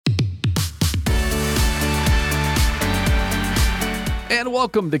And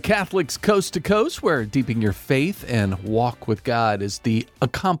welcome to Catholics Coast to Coast, where deepening your faith and walk with God is the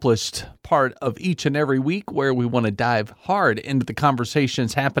accomplished part of each and every week, where we want to dive hard into the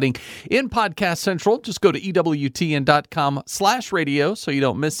conversations happening in Podcast Central. Just go to ewtn.com/radio so you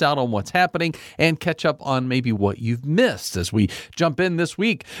don't miss out on what's happening and catch up on maybe what you've missed. As we jump in this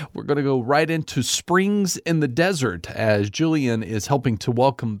week, we're going to go right into Springs in the Desert, as Julian is helping to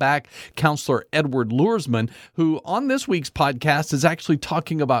welcome back Counselor Edward Luersman, who on this week's podcast is actually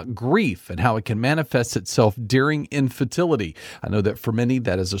talking about grief and how it can manifest itself during infertility. I know that for many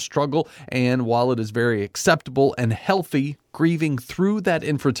that is a struggle, and while it is very acceptable and healthy, grieving through that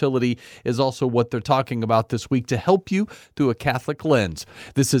infertility is also what they're talking about this week to help you through a Catholic lens.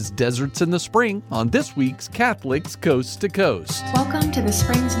 This is Deserts in the Spring on this week's Catholics Coast to Coast. Welcome to the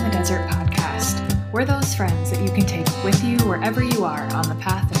Springs in the Desert podcast. We're those friends that you can take with you wherever you are on the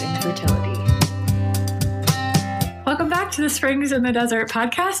path of infertility. Welcome back to the Springs in the Desert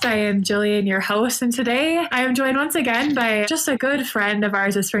podcast. I am Jillian, your host, and today I am joined once again by just a good friend of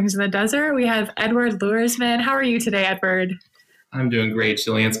ours at Springs in the Desert. We have Edward Luersman. How are you today, Edward? I'm doing great,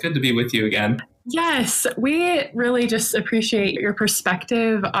 Jillian. It's good to be with you again. Yes, we really just appreciate your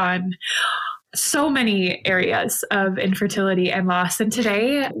perspective on so many areas of infertility and loss. And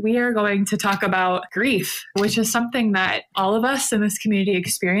today we are going to talk about grief, which is something that all of us in this community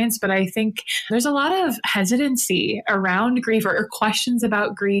experience. But I think there's a lot of hesitancy around grief or questions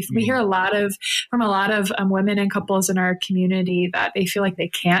about grief. We hear from a lot of women and couples in our community that they feel like they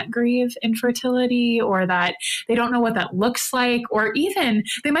can't grieve infertility, or that they don't know what that looks like, or even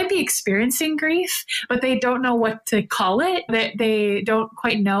they might be experiencing grief, but they don't know what to call it. That they don't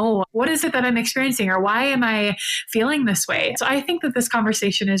quite know, what is it that I'm experiencing, or why am I feeling this way? So I think that this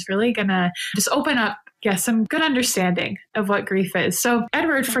conversation is really going to just open up some good understanding of what grief is. So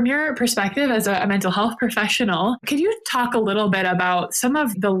Edward, from your perspective as a mental health professional, could you talk a little bit about some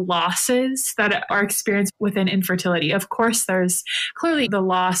of the losses that are experienced within infertility? Of course, there's clearly the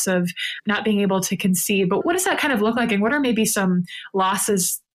loss of not being able to conceive, but what does that kind of look like? And what are maybe some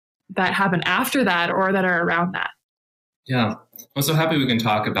losses that happen after that or that are around that? Yeah. I'm so happy we can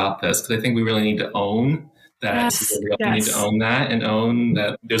talk about this, because I think we really need to own that. Yes. We really need to own that, and own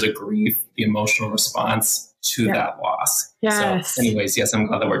that there's a grief, the emotional response to that loss. Yes. So anyways, yes, I'm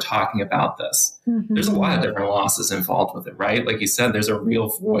glad that we're talking about this. Mm-hmm. There's a lot of different losses involved with it, right? Like you said, there's a real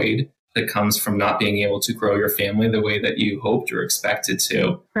void that comes from not being able to grow your family the way that you hoped or expected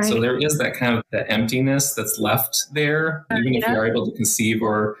to. Right. So there is that kind of that emptiness that's left there. Even if you're able to conceive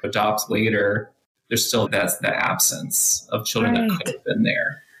or adopt later, there's still the absence of children that could have been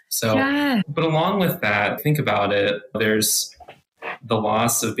there. So, but along with that, think about it, there's the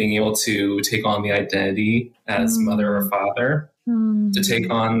loss of being able to take on the identity as mother or father, to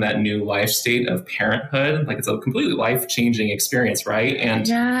take on that new life state of parenthood. Like, it's a completely life-changing experience, right? And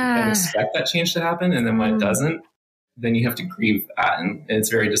expect that change to happen. And then when it doesn't, then you have to grieve that. And it's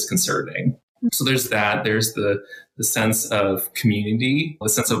very disconcerting. So there's that. There's the sense of community, the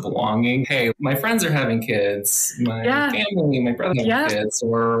sense of belonging. Hey, my friends are having kids, my family, my brother having kids,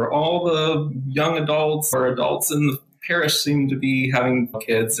 or all the young adults or adults in the parish seem to be having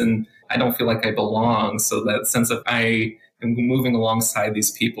kids, and I don't feel like I belong. So that sense of I am moving alongside these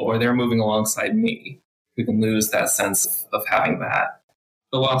people, or they're moving alongside me, we can lose that sense of having that.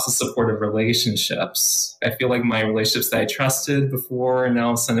 The loss of supportive relationships. I feel like my relationships that I trusted before, and now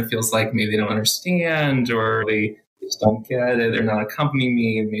all of a sudden it feels like maybe they don't understand, or they just don't get it. They're not accompanying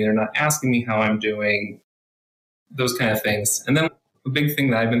me. Maybe they're not asking me how I'm doing. Those kind of things. And then the big thing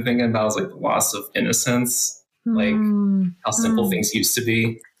that I've been thinking about is like the loss of innocence, like how simple things used to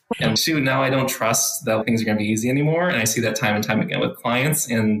be. And now I don't trust that things are going to be easy anymore. And I see that time and time again with clients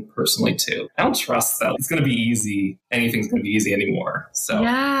and personally too. I don't trust that it's going to be easy. Anything's going to be easy anymore. So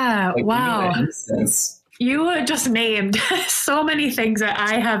wow. You just named so many things that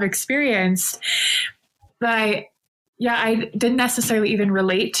I have experienced that I didn't necessarily even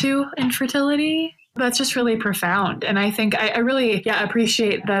relate to infertility. That's just really profound. And I think I really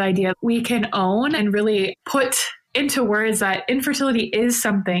appreciate that idea. We can own and really put into words that infertility is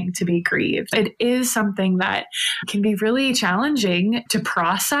something to be grieved. It is something that can be really challenging to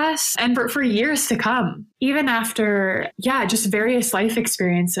process and for years to come, even after, just various life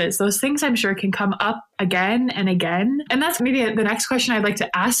experiences. Those things I'm sure can come up again and again. And that's maybe the next question I'd like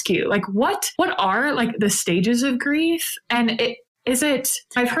to ask you. Like, what are like the stages of grief? And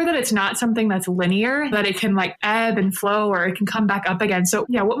I've heard that it's not something that's linear, that it can like ebb and flow, or it can come back up again. So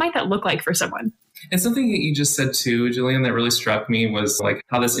what might that look like for someone? And something that you just said too, Jillian, that really struck me was like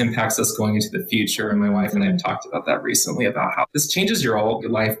how this impacts us going into the future. And my wife and I have talked about that recently, about how this changes your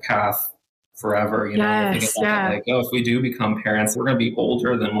life path forever. Thinking about like, if we do become parents, we're going to be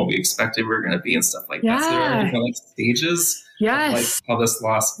older than what we expected we're going to be and stuff like that. So there are different like stages of like how this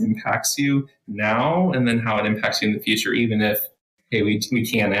loss impacts you now and then how it impacts you in the future, even if, hey, we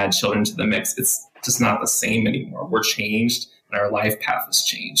can't add children to the mix. It's just not the same anymore. We're changed and our life path has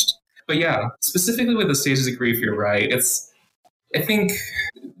changed. But yeah, specifically with the stages of grief, you're right. I think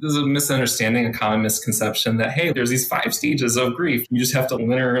there's a misunderstanding, a common misconception that, hey, there's these 5 stages of grief. You just have to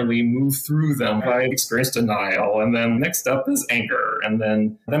linearly move through them. I experienced denial, and then next up is anger, and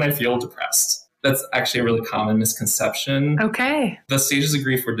then I feel depressed. That's actually a really common misconception. Okay. The stages of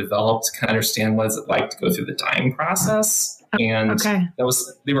grief were developed to kind of understand what it's like to go through the dying process. And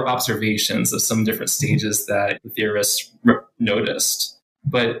they were observations of some different stages that the theorists noticed.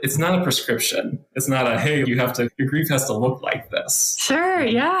 But it's not a prescription. It's not a, hey, your grief has to look like this. Sure,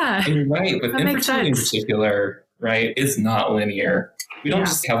 yeah. And you're right, with infertility in particular, right, it's not linear. We don't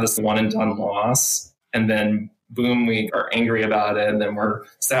just have this one and done loss, and then boom, we are angry about it, and then we're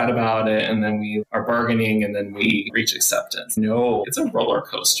sad about it, and then we are bargaining, and then we reach acceptance. No, it's a roller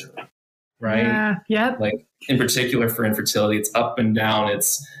coaster, right? Yeah, yep. Like, in particular for infertility, it's up and down.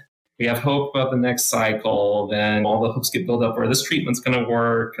 We have hope about the next cycle, then all the hopes get built up where this treatment's going to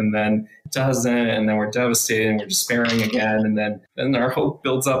work, and then it doesn't, and then we're devastated and we're despairing again, and then our hope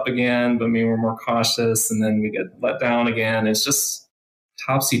builds up again, but maybe we're more cautious, and then we get let down again. It's just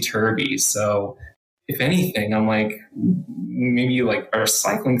topsy-turvy. So if anything, I'm like, maybe you like are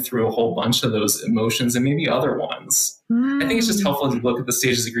cycling through a whole bunch of those emotions and maybe other ones. I think it's just helpful to look at the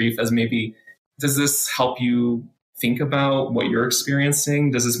stages of grief as maybe, does this help you think about what you're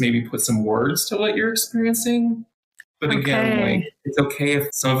experiencing? Does this maybe put some words to what you're experiencing? But again, like, it's okay if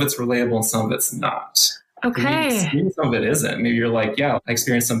some of it's relatable and some of it's not. Okay. Maybe some of it isn't. Maybe you're like, yeah, I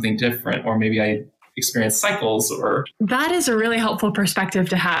experienced something different, or maybe I experienced cycles. Or that is a really helpful perspective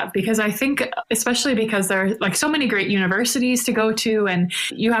to have, because I think, especially because there are like so many great universities to go to, and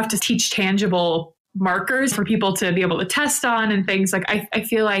you have to teach tangible markers for people to be able to test on and things. Like I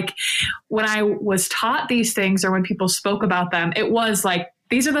feel like when I was taught these things, or when people spoke about them, it was like,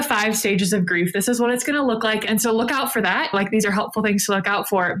 these are the 5 stages of grief. This is what it's going to look like. And so look out for that. Like, these are helpful things to look out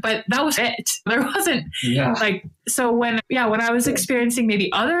for. But that was it. There wasn't so when I was experiencing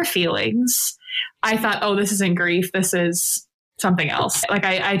maybe other feelings, I thought, oh, this isn't grief. This is something else. Like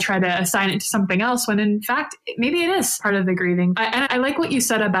I try to assign it to something else when in fact, maybe it is part of the grieving. And I like what you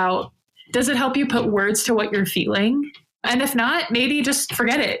said about, does it help you put words to what you're feeling? And if not, maybe just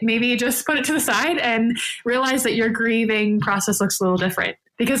forget it. Maybe just put it to the side and realize that your grieving process looks a little different,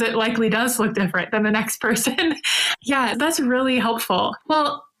 because it likely does look different than the next person. Yeah, that's really helpful.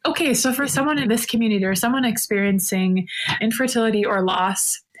 Well, okay, so for someone in this community or someone experiencing infertility or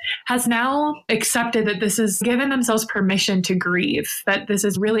loss, has now accepted that this is given themselves permission to grieve, that this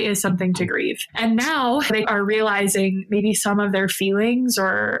really is something to grieve. And now they are realizing maybe some of their feelings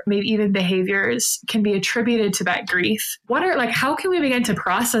or maybe even behaviors can be attributed to that grief. How can we begin to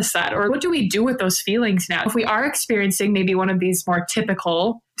process that? Or what do we do with those feelings now? If we are experiencing maybe one of these more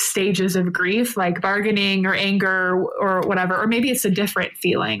typical stages of grief, like bargaining or anger or whatever, or maybe it's a different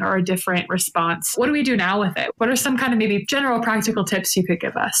feeling or a different response. What do we do now with it? What are some kind of maybe general practical tips you could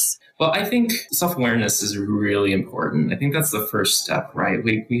give us? Well, I think self-awareness is really important. I think that's the first step, right?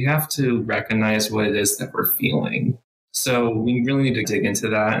 We have to recognize what it is that we're feeling. So we really need to dig into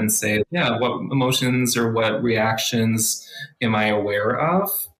that and say, yeah, what emotions or what reactions am I aware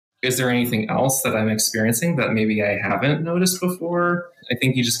of? Is there anything else that I'm experiencing that maybe I haven't noticed before? I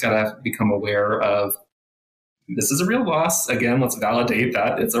think you just got to become aware of, this is a real loss. Again, let's validate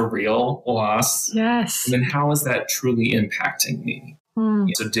that it's a real loss. Yes. And then how is that truly impacting me?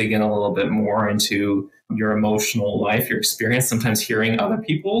 So dig in a little bit more into your emotional life, your experience. Sometimes hearing other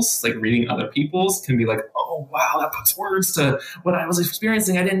people's, like reading other people's, can be like, oh, wow, that puts words to what I was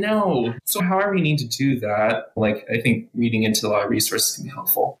experiencing. I didn't know. So however you need to do that, like I think reading into a lot of resources can be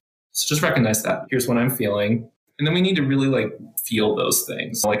helpful. So just recognize that. Here's what I'm feeling. And then we need to really like feel those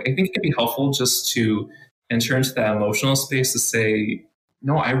things. Like I think it can be helpful just to enter into that emotional space to say,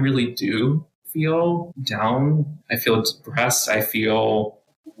 no, I really do feel down. I feel depressed. I feel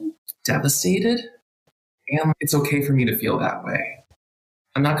devastated. And it's okay for me to feel that way.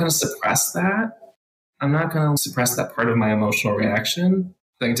 I'm not going to suppress that. I'm not going to suppress that part of my emotional reaction.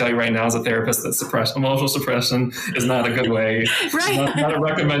 I can tell you right now as a therapist that emotional suppression is not a good way. Right. Not a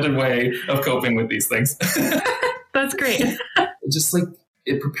recommended way of coping with these things. That's great. Just like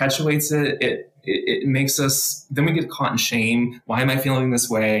it perpetuates it. It makes us, then we get caught in shame. Why am I feeling this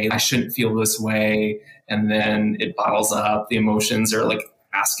way? I shouldn't feel this way. And then it bottles up. The emotions are like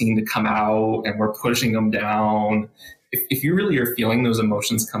asking to come out and we're pushing them down. If you really are feeling those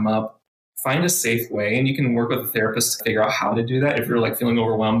emotions come up, find a safe way, and you can work with a therapist to figure out how to do that. If you're like feeling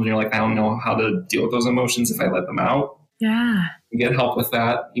overwhelmed and you're like, I don't know how to deal with those emotions if I let them out. Yeah. You get help with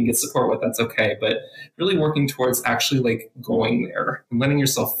that. You can get support with that's okay. But really working towards actually like going there and letting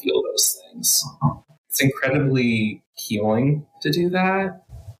yourself feel those things. It's incredibly healing to do that.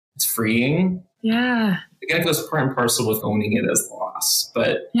 It's freeing. Yeah. Again, it goes part and parcel with owning it as loss.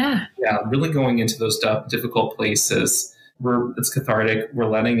 But yeah, really going into those difficult places where it's cathartic, we're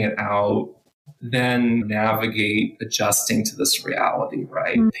letting it out, then navigate adjusting to this reality,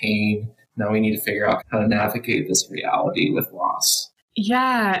 right? Mm-hmm. Pain. Now we need to figure out how to navigate this reality with loss.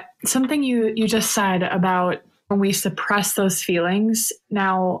 Yeah. Something you just said about when we suppress those feelings,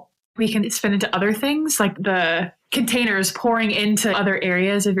 now we can spin into other things, like the containers pouring into other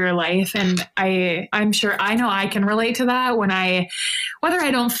areas of your life. And I'm sure I know I can relate to that whether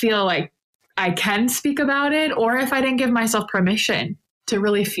I don't feel like I can speak about it, or if I didn't give myself permission to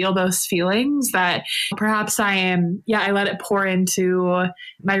really feel those feelings, that perhaps I let it pour into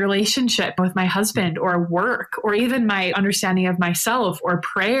my relationship with my husband or work, or even my understanding of myself or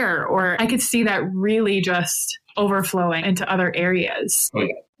prayer, or I could see that really just overflowing into other areas. Oh,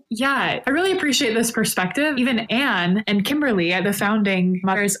 yeah. Yeah, I really appreciate this perspective. Even Anne and Kimberly, the founding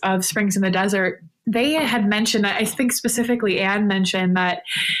mothers of Springs in the Desert, they had mentioned that, I think specifically Anne mentioned that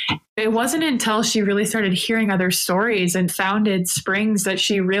it wasn't until she really started hearing other stories and founded Springs that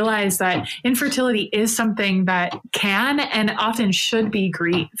she realized that infertility is something that can and often should be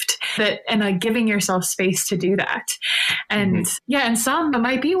grieved, and giving yourself space to do that. And and some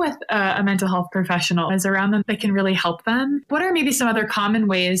might be with a mental health professional is around them that can really help them. What are maybe some other common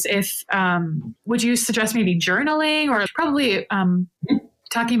ways? Would you suggest maybe journaling, or probably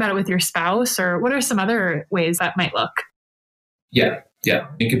talking about it with your spouse, or what are some other ways that might look? Yeah.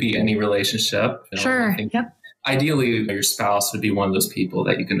 It could be any relationship. Sure. Yep. Ideally, your spouse would be one of those people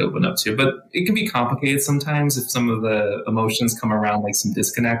that you can open up to, but it can be complicated sometimes if some of the emotions come around, like some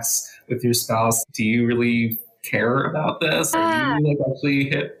disconnects with your spouse. Do you really care about this? Are you actually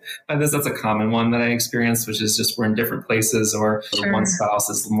hit by this? That's a common one that I experienced, which is just we're in different places, or one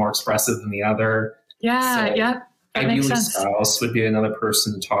spouse is more expressive than the other. Yeah. So, yep. ideally, spouse would be another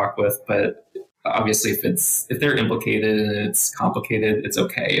person to talk with, but obviously, if they're implicated and it's complicated, it's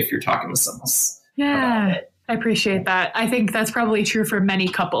okay if you're talking with someone else. Yeah, I appreciate that. I think that's probably true for many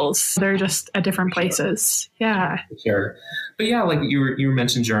couples. They're just at different places. Yeah. Sure. But yeah, like you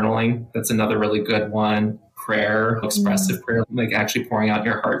mentioned journaling. That's another really good one. Prayer, expressive prayer, like actually pouring out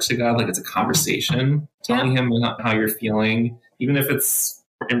your heart to God, like it's a conversation, telling him how you're feeling, even if it's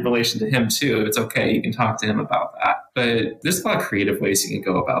in relation to him too. It's okay. You can talk to him about that. But there's a lot of creative ways you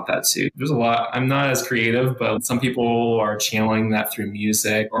can go about that too. There's a lot. I'm not as creative, but some people are channeling that through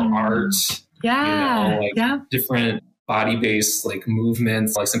music or art. Yeah. Different body-based like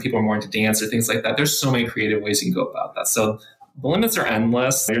movements. Like some people are more into dance or things like that. There's so many creative ways you can go about that. So the limits are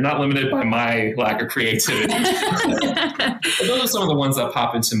endless. You're not limited by my lack of creativity. Those are some of the ones that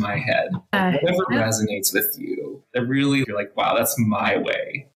pop into my head. Whatever resonates with you, that really you're like, wow, that's my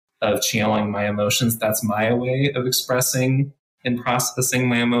way of channeling my emotions. That's my way of expressing and processing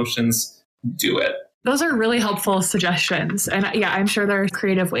my emotions. Do it. Those are really helpful suggestions. And I'm sure there are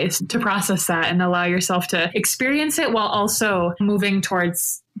creative ways to process that and allow yourself to experience it while also moving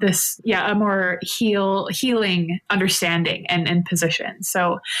towards this, a more healing understanding and position.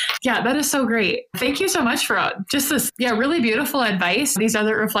 So that is so great. Thank you so much for just this, really beautiful advice. These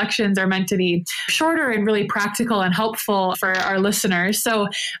other reflections are meant to be shorter and really practical and helpful for our listeners. So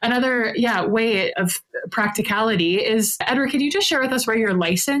another, way of practicality is, Edward, could you just share with us where you're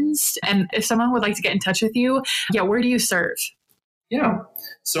licensed? And if someone would like to get in touch with you, where do you serve? Yeah.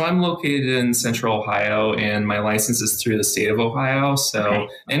 So I'm located in Central Ohio, and my license is through the state of Ohio. So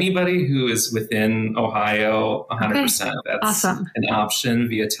anybody who is within Ohio, 100%, that's awesome. An option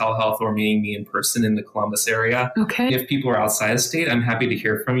via telehealth or meeting me in person in the Columbus area. Okay. If people are outside the state, I'm happy to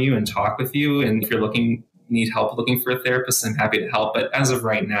hear from you and talk with you. And if you're need help looking for a therapist, I'm happy to help. But as of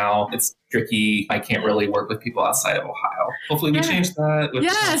right now, it's tricky. I can't really work with people outside of Ohio. Hopefully we change that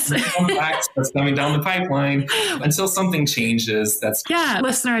with some facts that's coming down the pipeline. Until something changes,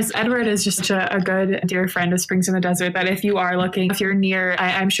 listeners, Edward is just a good, dear friend of Springs in the Desert, that if you are looking, if you're near,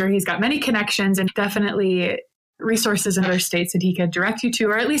 I'm sure he's got many connections and definitely resources in other states that he could direct you to,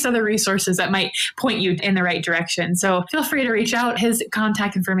 or at least other resources that might point you in the right direction. So feel free to reach out. His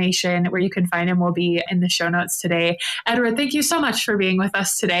contact information, where you can find him, will be in the show notes today. Edward, thank you so much for being with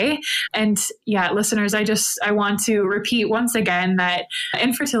us today. And listeners, I want to repeat once again that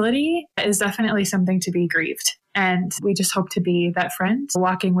infertility is definitely something to be grieved. And we just hope to be that friend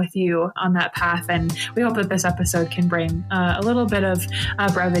walking with you on that path. And we hope that this episode can bring a little bit of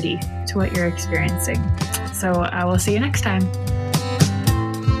brevity to what you're experiencing. So we'll see you next time.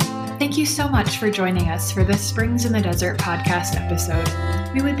 Thank you so much for joining us for this Springs in the Desert podcast episode.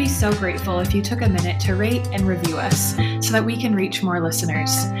 We would be so grateful if you took a minute to rate and review us so that we can reach more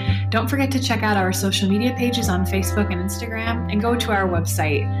listeners. Don't forget to check out our social media pages on Facebook and Instagram, and go to our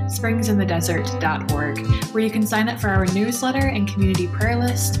website, springsinthedesert.org, where you can sign up for our newsletter and community prayer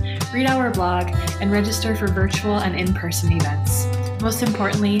list, read our blog, and register for virtual and in-person events. Most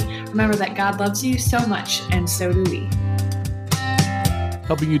importantly, remember that God loves you so much, and so do we.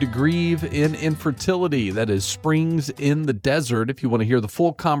 Helping you to grieve in infertility. That is Springs in the Desert. If you want to hear the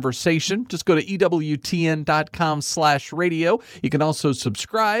full conversation, just go to EWTN.com/radio. You can also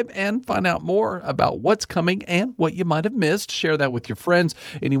subscribe and find out more about what's coming and what you might have missed. Share that with your friends,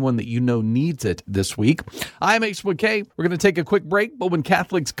 anyone that you know needs it this week. I'm Ace McKay. We're going to take a quick break, but when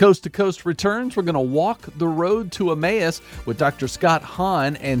Catholics Coast to Coast returns, we're going to walk the road to Emmaus with Dr. Scott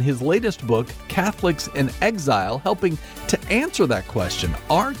Hahn and his latest book, Catholics in Exile, helping to answer that question.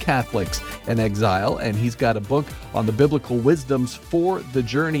 Are Catholics in exile? And he's got a book on the biblical wisdoms for the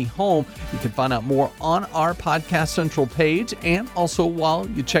journey home. You can find out more on our Podcast Central page. And also, while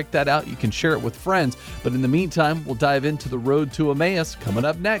you check that out, you can share it with friends. But in the meantime, we'll dive into the road to Emmaus coming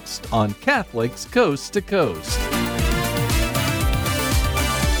up next on Catholics Coast to Coast.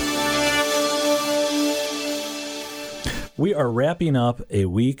 We are wrapping up a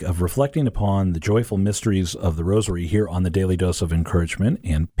week of reflecting upon the joyful mysteries of the Rosary here on the Daily Dose of Encouragement.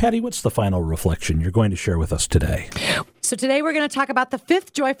 And Patty, what's the final reflection you're going to share with us today? So today we're going to talk about the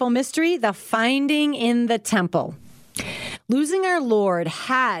fifth joyful mystery, the finding in the temple. Losing our Lord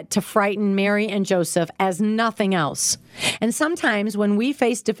had to frighten Mary and Joseph as nothing else. And sometimes when we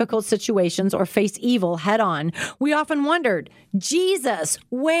face difficult situations or face evil head on, we often wondered, Jesus,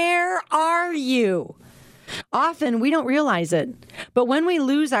 where are you? Often we don't realize it, but when we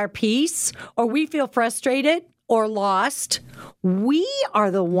lose our peace or we feel frustrated or lost, we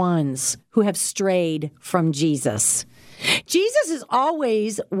are the ones who have strayed from Jesus. Jesus is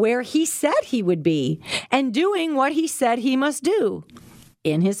always where he said he would be and doing what he said he must do.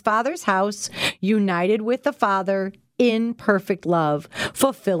 In his Father's house, united with the Father in perfect love,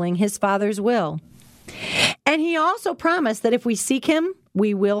 fulfilling his Father's will. And he also promised that if we seek him,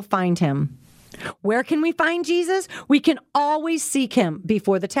 we will find him. Where can we find Jesus? We can always seek him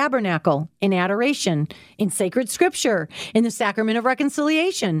before the tabernacle, in adoration, in sacred scripture, in the sacrament of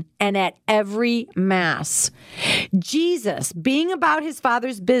reconciliation, and at every Mass. Jesus, being about his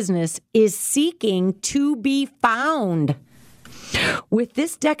Father's business, is seeking to be found. With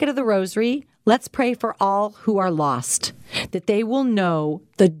this decade of the Rosary, let's pray for all who are lost, that they will know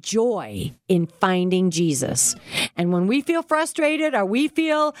the joy in finding Jesus. And when we feel frustrated or we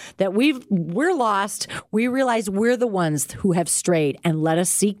feel that we're lost, we realize we're the ones who have strayed, and let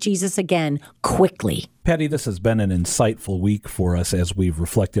us seek Jesus again quickly. Patty, this has been an insightful week for us as we've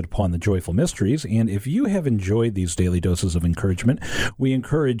reflected upon the joyful mysteries. And if you have enjoyed these daily doses of encouragement, we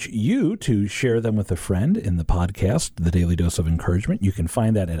encourage you to share them with a friend in the podcast, The Daily Dose of Encouragement. You can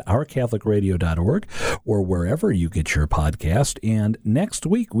find that at ourcatholicradio.org or wherever you get your podcast. And next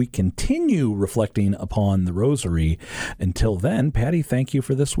week, we continue reflecting upon the Rosary. Until then, Patty, thank you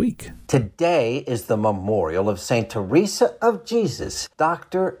for this week. Today is the memorial of St. Teresa of Jesus,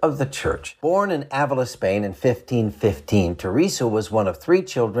 Doctor of the Church. Born in Avila, Spain in 1515, Teresa was one of 3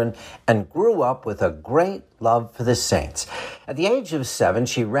 children and grew up with a great love for the saints. At the age of 7,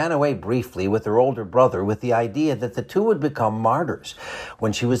 she ran away briefly with her older brother with the idea that the two would become martyrs.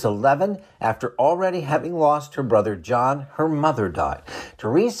 When she was 11, after already having lost her brother John, her mother died.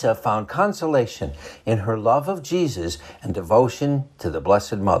 Teresa found consolation in her love of Jesus and devotion to the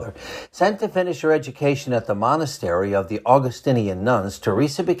Blessed Mother. Sent to finish her education at the monastery of the Augustinian nuns,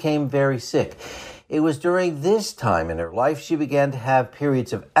 Teresa became very sick. It was during this time in her life she began to have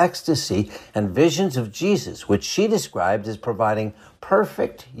periods of ecstasy and visions of Jesus, which she described as providing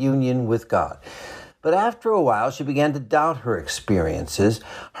perfect union with God. But after a while, she began to doubt her experiences.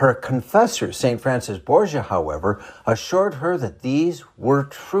 Her confessor, St. Francis Borgia, however, assured her that these were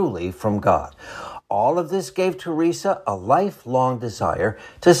truly from God. All of this gave Teresa a lifelong desire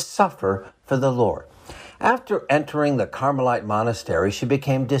to suffer for the Lord. After entering the Carmelite monastery, she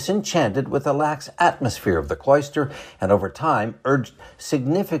became disenchanted with the lax atmosphere of the cloister and over time urged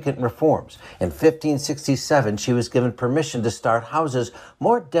significant reforms. In 1567, she was given permission to start houses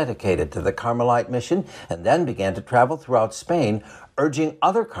more dedicated to the Carmelite mission and then began to travel throughout Spain, urging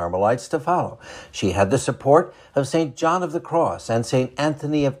other Carmelites to follow. She had the support of St. John of the Cross and St.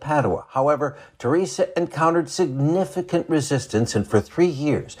 Anthony of Padua. However, Teresa encountered significant resistance, and for 3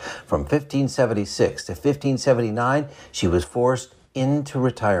 years, from 1576 to 1579, she was forced into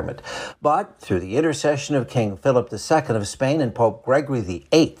retirement. But through the intercession of King Philip II of Spain and Pope Gregory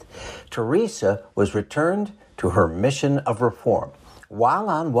VIII, Teresa was returned to her mission of reform. While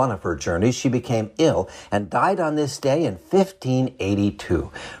on one of her journeys, she became ill and died on this day in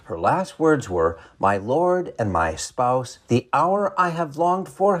 1582. Her last words were, "My Lord and my spouse, the hour I have longed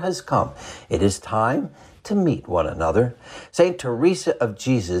for has come. It is time to meet one another." Saint Teresa of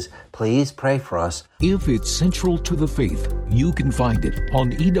Jesus, please pray for us. If it's central to the faith, you can find it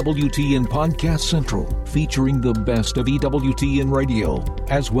on EWTN Podcast Central, featuring the best of EWTN Radio,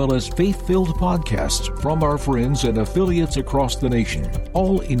 as well as faith-filled podcasts from our friends and affiliates across the nation,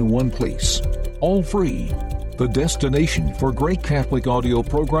 all in one place, all free. The destination for great Catholic audio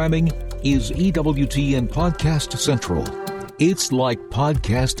programming is EWTN Podcast Central. It's like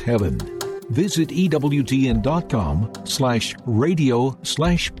podcast heaven. Visit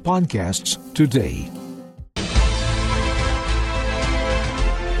EWTN.com/radio/podcasts today.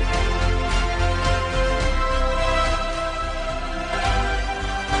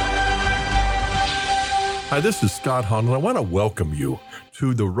 Hi, this is Scott Hahn, and I want to welcome you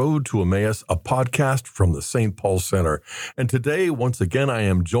to The Road to Emmaus, a podcast from the St. Paul Center. And today, once again, I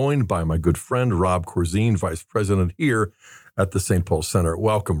am joined by my good friend, Rob Corzine, Vice President here at the St. Paul Center.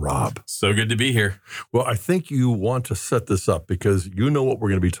 Welcome, Rob. So good to be here. Well, I think you want to set this up because you know what we're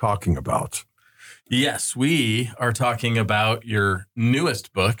going to be talking about. Yes, we are talking about your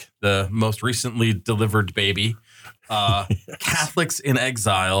newest book, the most recently delivered baby, yes. Catholics in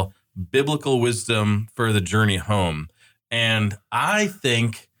Exile, Biblical Wisdom for the Journey Home. And I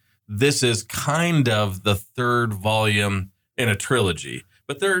think this is kind of the third volume in a trilogy.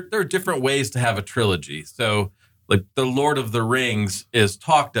 But there are different ways to have a trilogy. So like The Lord of the Rings is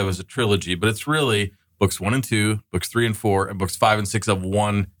talked of as a trilogy, but it's really books 1 and 2, books 3 and 4, and books 5 and 6 of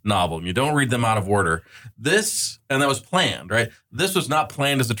one novel. And you don't read them out of order. This, and that was planned, right? This was not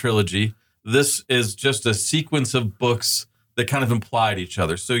planned as a trilogy. This is just a sequence of books that kind of implied each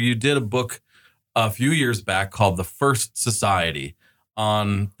other. So you did a book a few years back called The First Society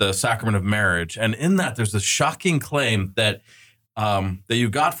on the Sacrament of Marriage. And in that, there's a shocking claim that you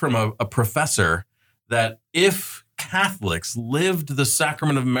got from a professor that if Catholics lived the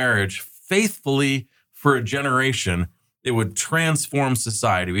sacrament of marriage faithfully for a generation, it would transform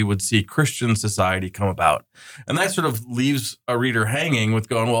society. We would see Christian society come about. And that sort of leaves a reader hanging with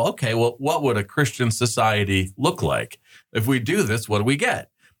going, well, okay, well, what would a Christian society look like? If we do this, what do we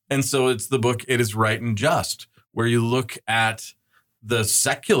get? And so it's the book, It Is Right and Just, where you look at the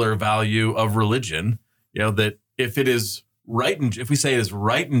secular value of religion, that if it is right, and if we say it is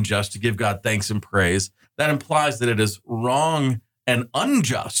right and just to give God thanks and praise, that implies that it is wrong and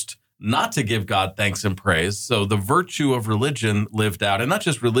unjust not to give God thanks and praise. So the virtue of religion lived out, and not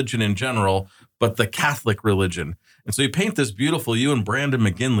just religion in general, but the Catholic religion. And so you paint this beautiful, you and Brandon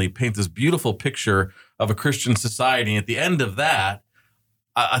McGinley paint this beautiful picture of a Christian society. And at the end of that,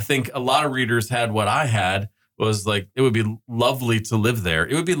 I think a lot of readers had what I had, was like, it would be lovely to live there.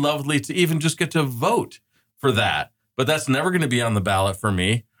 It would be lovely to even just get to vote for that. But that's never going to be on the ballot for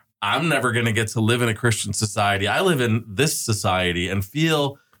me. I'm never going to get to live in a Christian society. I live in this society and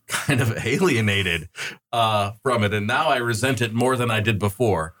feel kind of alienated from it. And now I resent it more than I did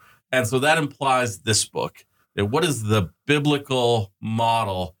before. And so that implies this book. What is the biblical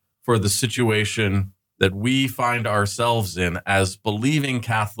model for the situation that we find ourselves in as believing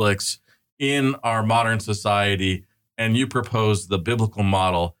Catholics in our modern society? And you propose the biblical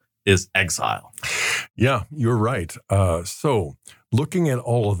model is exile. Yeah, you're right. So looking at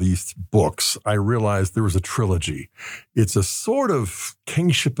all of these books, I realized there was a trilogy. It's a sort of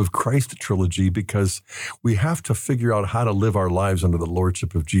Kingship of Christ trilogy because we have to figure out how to live our lives under the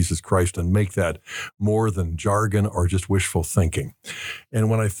Lordship of Jesus Christ and make that more than jargon or just wishful thinking. And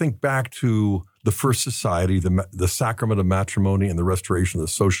when I think back to the First Society, the Sacrament of Matrimony and the Restoration of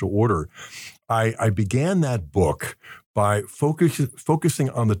the Social Order, I began that book by focusing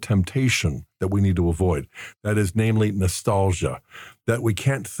on the temptation that we need to avoid. That is, namely, nostalgia. That we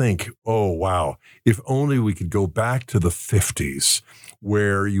can't think, oh, wow, if only we could go back to the 50s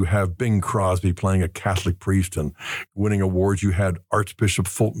where you have Bing Crosby playing a Catholic priest and winning awards. You had Archbishop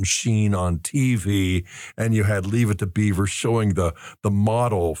Fulton Sheen on TV, and you had Leave It to Beaver showing the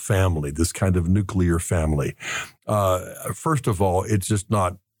model family, this kind of nuclear family. First of all, it's just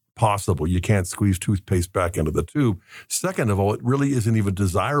not possible. You can't squeeze toothpaste back into the tube. Second of all, it really isn't even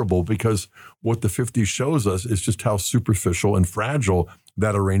desirable because what the 50s shows us is just how superficial and fragile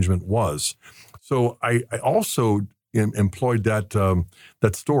that arrangement was. So I also employed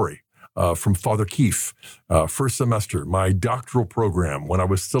that story from Father Keefe, first semester, my doctoral program when I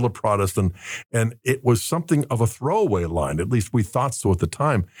was still a Protestant. And it was something of a throwaway line, at least we thought so at the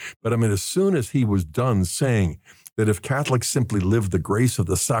time. But I mean, as soon as he was done saying that if Catholics simply lived the grace of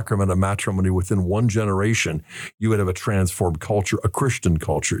the sacrament of matrimony within one generation, you would have a transformed culture, a Christian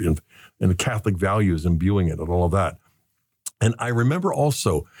culture, and Catholic values imbuing it and all of that. And I remember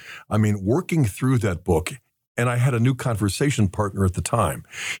also, working through that book, and I had a new conversation partner at the time.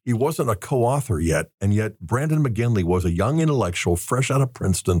 He wasn't a co-author yet, and yet Brandon McGinley was a young intellectual fresh out of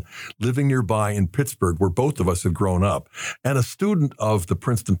Princeton, living nearby in Pittsburgh, where both of us had grown up, and a student of the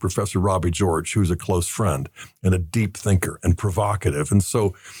Princeton professor Robbie George, who's a close friend and a deep thinker and provocative. And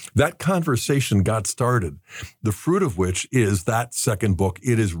so that conversation got started, the fruit of which is that second book,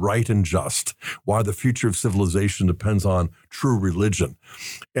 It Is Right and Just, Why the Future of Civilization Depends on True Religion.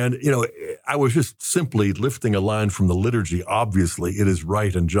 And, I was just simply lifting a line from the liturgy. Obviously, it is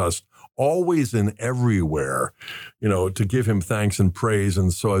right and just, always and everywhere, to give him thanks and praise.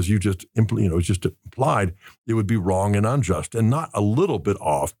 And so as you just implied, it would be wrong and unjust, and not a little bit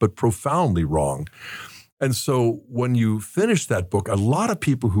off, but profoundly wrong. And so when you finish that book, a lot of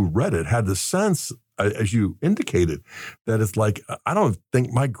people who read it had the sense, as you indicated, that it's like, I don't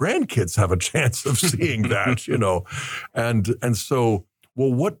think my grandkids have a chance of seeing that, And so,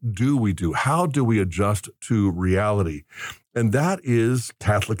 well, what do we do? How do we adjust to reality? And that is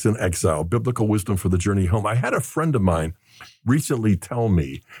Catholics in Exile, Biblical Wisdom for the Journey Home. I had a friend of mine recently tell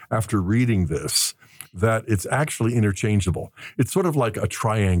me, after reading this, that it's actually interchangeable. It's sort of like a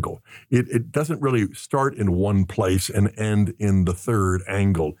triangle. It doesn't really start in one place and end in the third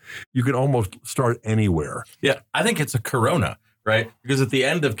angle. You can almost start anywhere. Yeah, I think it's a corona, right? Because at the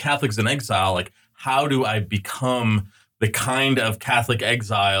end of Catholics in Exile, like, how do I become the kind of Catholic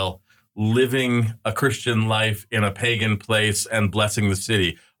exile living a Christian life in a pagan place and blessing the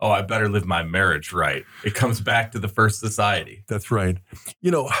city? Oh, I better live my marriage right. It comes back to the first society. That's right.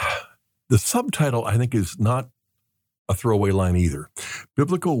 The subtitle, I think, is not a throwaway line either.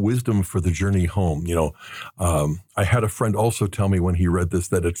 Biblical Wisdom for the Journey Home. I had a friend also tell me when he read this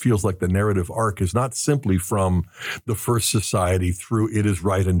that it feels like the narrative arc is not simply from the first society through It Is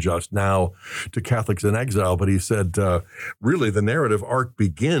Right and Just now to Catholics in Exile, but he said, really, the narrative arc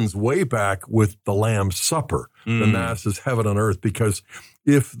begins way back with the Lamb's Supper. The Mass is heaven on earth, because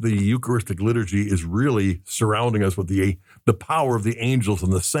if the Eucharistic liturgy is really surrounding us with the power of the angels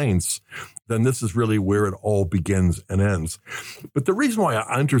and the saints, then this is really where it all begins and ends. But the reason why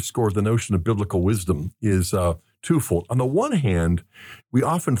I underscore the notion of biblical wisdom is twofold. On the one hand, we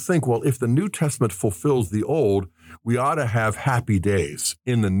often think, well, if the New Testament fulfills the Old, we ought to have happy days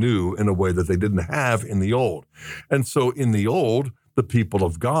in the New in a way that they didn't have in the Old. And so in the Old, the people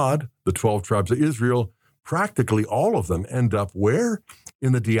of God, the 12 tribes of Israel, practically all of them end up where?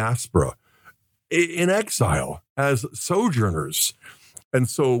 In the diaspora, in exile, as sojourners. And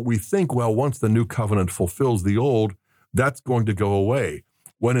so we think, well, once the new covenant fulfills the old, that's going to go away.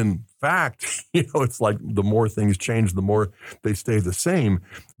 When in fact, it's like the more things change, the more they stay the same.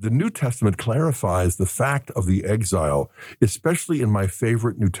 The New Testament clarifies the fact of the exile, especially in my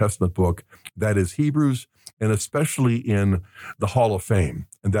favorite New Testament book, that is Hebrews, and especially in the Hall of Fame,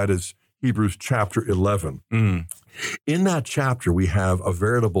 and that is Hebrews chapter 11. In that chapter, we have a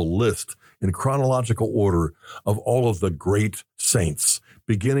veritable list in chronological order of all of the great saints,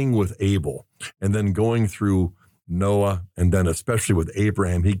 beginning with Abel and then going through Noah, and then especially with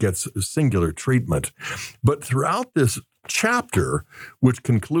Abraham, he gets singular treatment. But throughout this chapter, which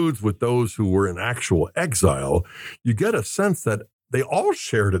concludes with those who were in actual exile, you get a sense that they all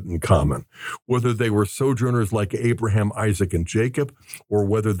shared it in common, whether they were sojourners like Abraham, Isaac, and Jacob, or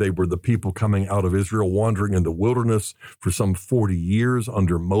whether they were the people coming out of Israel wandering in the wilderness for some 40 years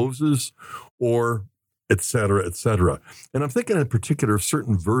under Moses, or et cetera, et cetera. And I'm thinking in particular of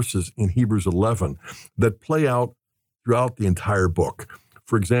certain verses in Hebrews 11 that play out throughout the entire book.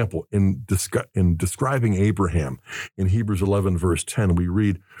 For example, in describing Abraham, in Hebrews 11, verse 10, we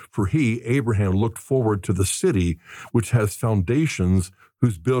read, "For he, Abraham, looked forward to the city which has foundations,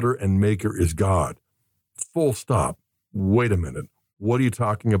 whose builder and maker is God." Full stop. Wait a minute. What are you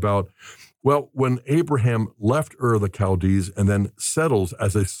talking about? Well, when Abraham left Ur of the Chaldees and then settles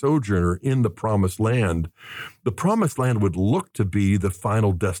as a sojourner in the Promised Land would look to be the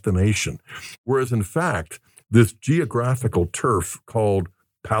final destination. Whereas, in fact, this geographical turf called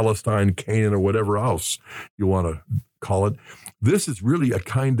Palestine, Canaan, or whatever else you want to call it, this is really a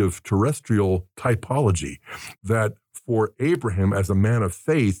kind of terrestrial typology that for Abraham as a man of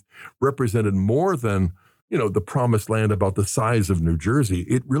faith represented more than, the promised land about the size of New Jersey.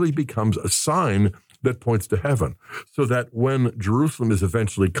 It really becomes a sign that points to heaven, so that when Jerusalem is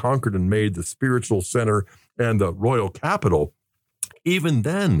eventually conquered and made the spiritual center and the royal capital, even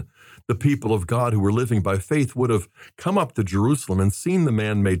then, the people of God who were living by faith would have come up to Jerusalem and seen the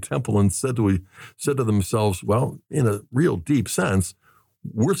man-made temple and said to themselves, well, in a real deep sense,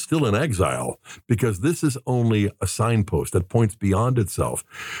 we're still in exile, because this is only a signpost that points beyond itself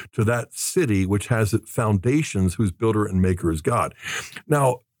to that city which has foundations, whose builder and maker is God.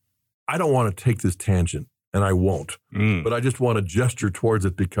 Now, I don't want to take this tangent, and I won't, but I just want to gesture towards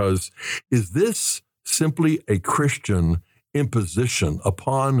it, because is this simply a Christian imposition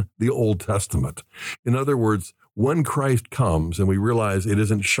upon the Old Testament? In other words, when Christ comes and we realize it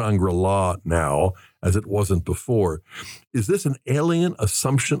isn't Shangri-La now as it wasn't before, is this an alien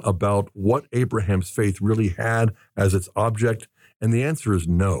assumption about what Abraham's faith really had as its object? And the answer is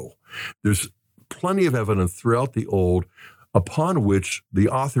no. There's plenty of evidence throughout the Old upon which the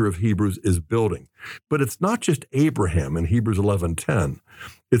author of Hebrews is building. But it's not just Abraham in Hebrews 11:10.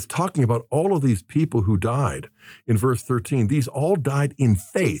 It's talking about all of these people who died. In verse 13, these all died in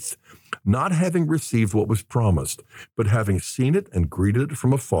faith, not having received what was promised, but having seen it and greeted it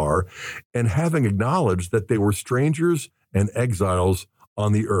from afar, and having acknowledged that they were strangers and exiles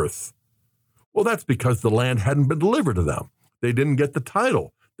on the earth. Well, that's because the land hadn't been delivered to them. They didn't get the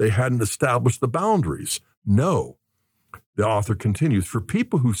title. They hadn't established the boundaries. No. The author continues, for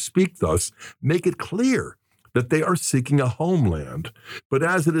people who speak thus make it clear that they are seeking a homeland. But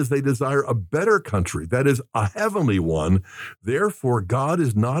as it is, they desire a better country, that is, a heavenly one. Therefore, God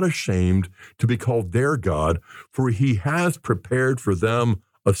is not ashamed to be called their God, for he has prepared for them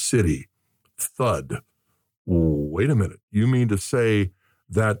a city. Thud. Wait a minute. You mean to say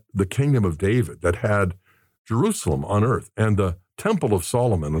that the kingdom of David, that had Jerusalem on earth and the Temple of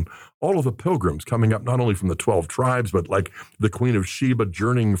Solomon and all of the pilgrims coming up, not only from the 12 tribes, but like the Queen of Sheba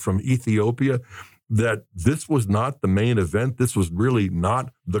journeying from Ethiopia, that this was not the main event? This was really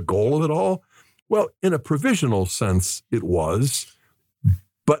not the goal of it all? Well, in a provisional sense, it was,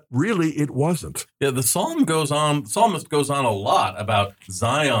 but really it wasn't. Yeah, the psalmist goes on a lot about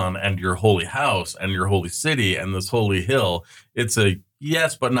Zion and your holy house and your holy city and this holy hill. It's a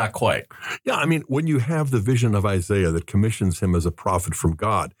yes, but not quite. Yeah, I mean, when you have the vision of Isaiah that commissions him as a prophet from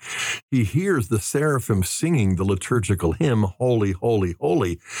God, he hears the seraphim singing the liturgical hymn, Holy, Holy,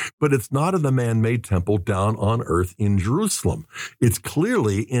 Holy, but it's not in the man-made temple down on earth in Jerusalem. It's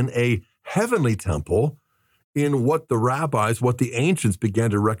clearly in a heavenly temple, in what the rabbis, what the ancients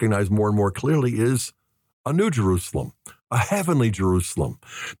began to recognize more and more clearly is a new Jerusalem, a heavenly Jerusalem.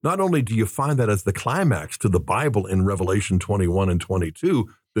 Not only do you find that as the climax to the Bible in Revelation 21 and 22,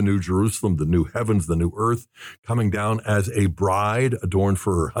 the new Jerusalem, the new heavens, the new earth, coming down as a bride adorned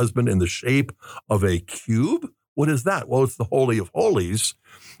for her husband in the shape of a cube. What is that? Well, it's the Holy of Holies,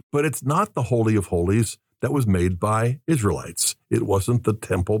 but it's not the Holy of Holies that was made by Israelites. It wasn't the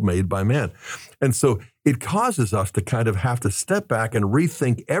temple made by man. And so it causes us to kind of have to step back and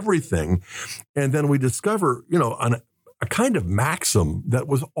rethink everything. And then we discover, a kind of maxim that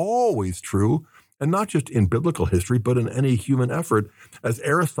was always true, and not just in biblical history, but in any human effort, as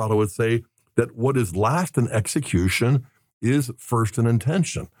Aristotle would say, that what is last in execution is first in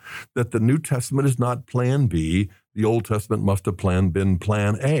intention, that the New Testament is not plan B, the Old Testament must have been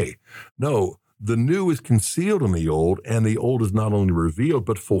plan A. No, the new is concealed in the old, and the old is not only revealed,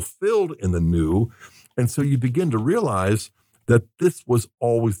 but fulfilled in the new. And so you begin to realize that this was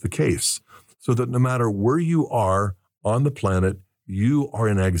always the case, so that no matter where you are on the planet, you are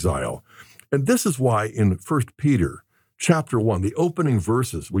in exile. And this is why in 1 Peter chapter 1, the opening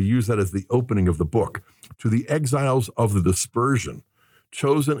verses, we use that as the opening of the book, to the exiles of the dispersion,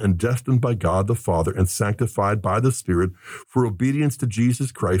 chosen and destined by God the Father and sanctified by the Spirit for obedience to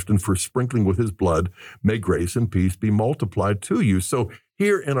Jesus Christ and for sprinkling with his blood, may grace and peace be multiplied to you. So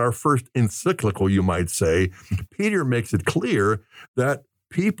here in our first encyclical, you might say, Peter makes it clear that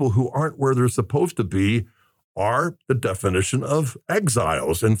people who aren't where they're supposed to be are the definition of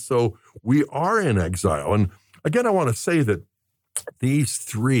exiles. And so we are in exile. And again, I want to say that these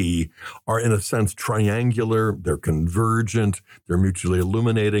three are, in a sense, triangular. They're convergent. They're mutually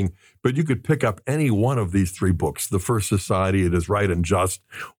illuminating. But you could pick up any one of these three books, The First Society, It Is Right and Just,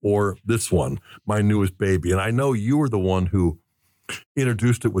 or this one, My Newest Baby. And I know you were the one who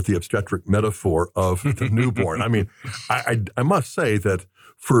introduced it with the obstetric metaphor of the newborn. I mean, I must say that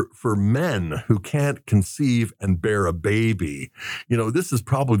for men who can't conceive and bear a baby, this is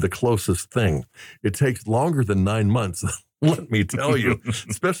probably the closest thing. It takes longer than 9 months. Let me tell you,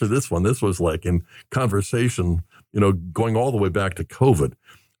 especially this one. This was like in conversation, going all the way back to COVID.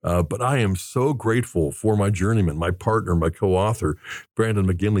 But I am so grateful for my journeyman, my partner, my co-author, Brandon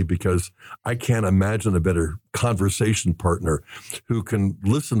McGinley, because I can't imagine a better conversation partner who can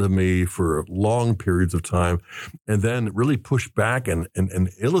listen to me for long periods of time and then really push back and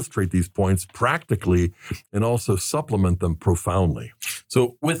illustrate these points practically and also supplement them profoundly.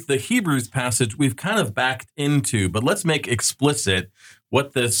 So with the Hebrews passage, we've kind of backed into, but let's make explicit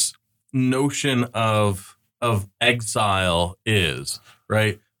what this notion of exile is,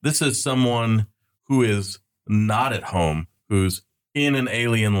 right? This is someone who is not at home, who's in an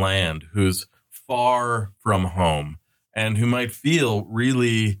alien land, who's far from home, and who might feel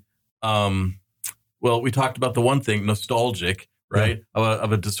really, we talked about the one thing, nostalgic, right? Yeah.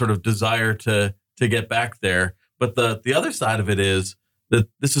 Of a sort of desire to get back there. But the other side of it is that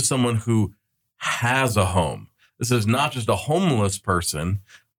this is someone who has a home. This is not just a homeless person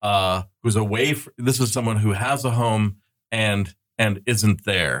who's away. This is someone who has a home and isn't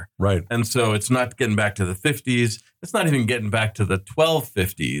there. Right. And so it's not getting back to the 50s. It's not even getting back to the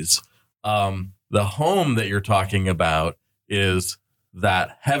 1250s. The home that you're talking about is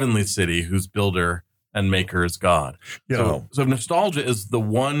that heavenly city whose builder and maker is God. Yeah. So nostalgia is the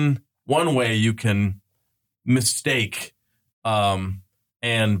one way you can mistake and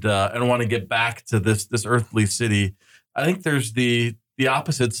want to get back to this earthly city. I think there's the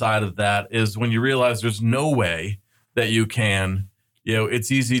opposite side of that is when you realize there's no way that you can, it's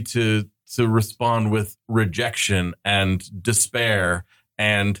easy to respond with rejection and despair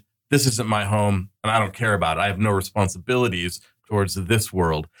and this isn't my home and I don't care about it. I have no responsibilities towards this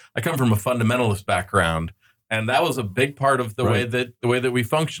world. I come from a fundamentalist background and that was a big part of the way that we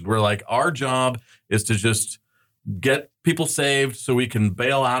functioned. We're like, our job is to just get people saved so we can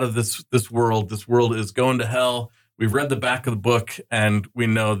bail out of this world. This world is going to hell. We've read the back of the book and we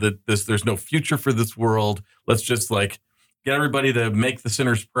know that there's no future for this world. Let's just get everybody to make the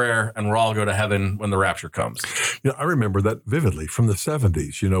sinner's prayer and we'll all go to heaven when the rapture comes. I remember that vividly from the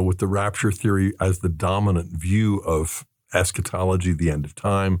 70s, with the rapture theory as the dominant view of eschatology, the end of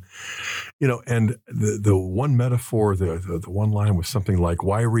time, and the one metaphor, the one line was something like,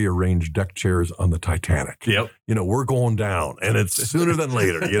 why rearrange deck chairs on the Titanic? Yep. We're going down and it's sooner than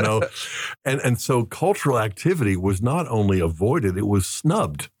later, and so cultural activity was not only avoided, it was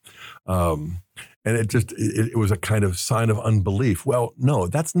snubbed. And it was a kind of sign of unbelief. Well, no,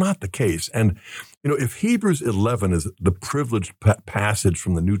 that's not the case. And, if Hebrews 11 is the privileged passage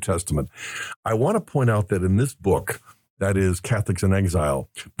from the New Testament, I want to point out that in this book, that is Catholics in Exile,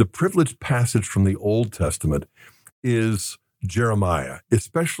 the privileged passage from the Old Testament is Jeremiah,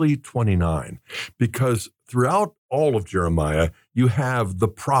 especially 29, because throughout all of Jeremiah, you have the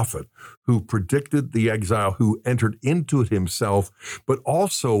prophet who predicted the exile, who entered into it himself, but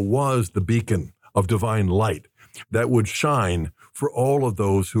also was the beacon of divine light that would shine for all of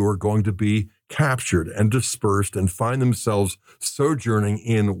those who are going to be captured and dispersed and find themselves sojourning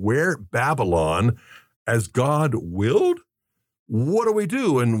in where? Babylon, as God willed? What do we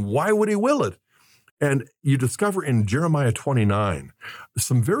do and why would he will it? And you discover in Jeremiah 29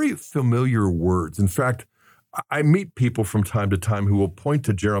 some very familiar words. In fact, I meet people from time to time who will point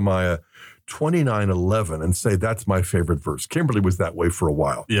to Jeremiah 29:11 and say, that's my favorite verse. Kimberly was that way for a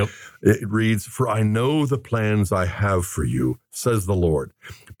while. Yep. It reads, for I know the plans I have for you, says the Lord,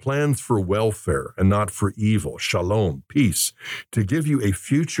 plans for welfare and not for evil, shalom, peace, to give you a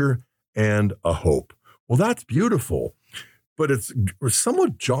future and a hope. Well, that's beautiful, but it's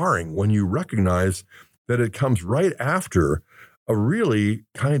somewhat jarring when you recognize that it comes right after a really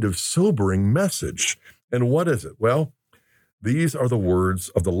kind of sobering message. And what is it? Well, these are the words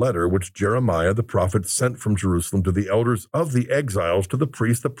of the letter which Jeremiah the prophet sent from Jerusalem to the elders of the exiles, to the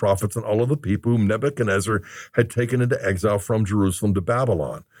priests, the prophets, and all of the people whom Nebuchadnezzar had taken into exile from Jerusalem to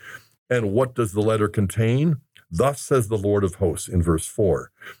Babylon. And what does the letter contain? Thus says the Lord of hosts in verse 4,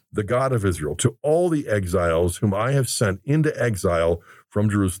 the God of Israel, to all the exiles whom I have sent into exile from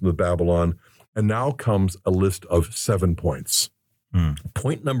Jerusalem to Babylon. And now comes a list of 7 points.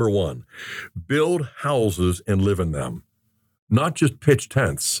 Point number 1, build houses and live in them, not just pitch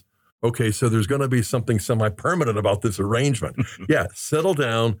tents. Okay, so there's going to be something semi-permanent about this arrangement. Yeah, settle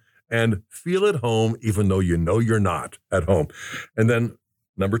down and feel at home, even though you know you're not at home. And then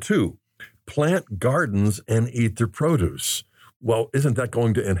number 2, plant gardens and eat their produce. Well, isn't that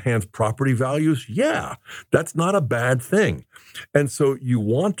going to enhance property values? Yeah, that's not a bad thing. And so you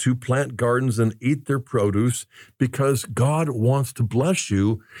want to plant gardens and eat their produce because God wants to bless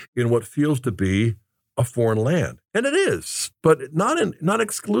you in what feels to be a foreign land. And it is, but not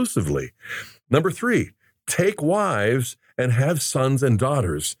exclusively. Number 3, take wives and have sons and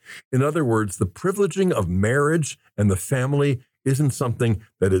daughters. In other words, the privileging of marriage and the family isn't something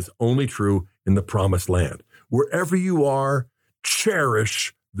that is only true in the promised land. Wherever you are,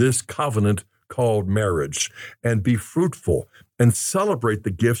 cherish this covenant called marriage and be fruitful and celebrate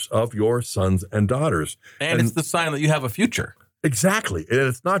the gifts of your sons and daughters. And it's the sign that you have a future. Exactly. And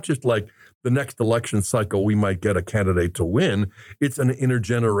it's not just like the next election cycle, we might get a candidate to win. It's an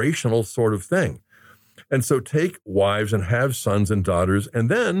intergenerational sort of thing. And so take wives and have sons and daughters, and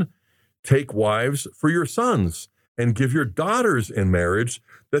then take wives for your sons and give your daughters in marriage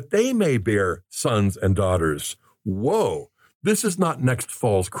that they may bear sons and daughters. Whoa, this is not next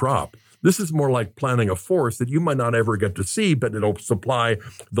fall's crop. This is more like planting a forest that you might not ever get to see, but it'll supply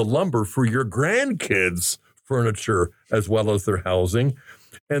the lumber for your grandkids' furniture as well as their housing.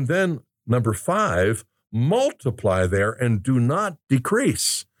 And then number 5, multiply there and do not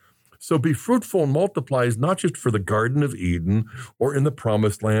decrease. So be fruitful and multiply is not just for the Garden of Eden or in the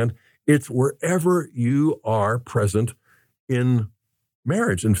Promised Land. It's wherever you are present in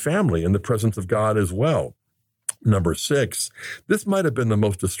marriage and family, in the presence of God as well. Number 6, this might have been the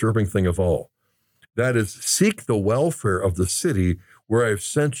most disturbing thing of all. That is, seek the welfare of the city where I've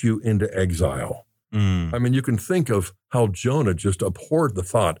sent you into exile. I mean, you can think of how Jonah just abhorred the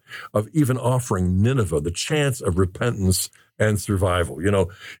thought of even offering Nineveh the chance of repentance and survival. You know,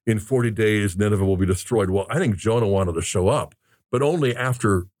 in 40 days, Nineveh will be destroyed. Well, I think Jonah wanted to show up, but only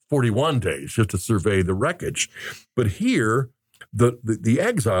after 41 days just to survey the wreckage. But here, the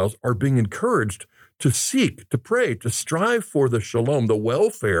exiles are being encouraged to seek, to pray, to strive for the shalom, the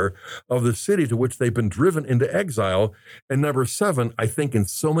welfare of the city to which they've been driven into exile. And number 7, I think in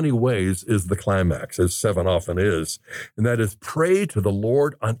so many ways is the climax, as 7 often is, and that is pray to the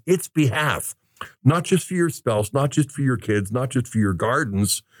Lord on its behalf, not just for your spouse, not just for your kids, not just for your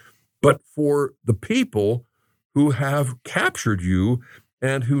gardens, but for the people who have captured you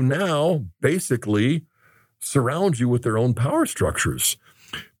and who now basically surround you with their own power structures.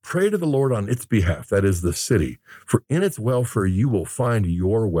 Pray to the Lord on its behalf, that is the city, for in its welfare you will find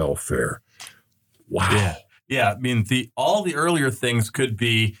your welfare. Wow. Yeah. I mean, all the earlier things could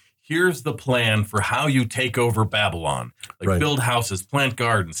be, here's the plan for how you take over Babylon. Like Right. Build houses, plant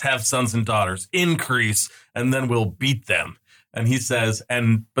gardens, have sons and daughters, increase, and then we'll beat them. And he says,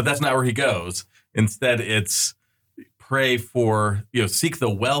 but that's not where he goes. Instead, it's pray for, seek the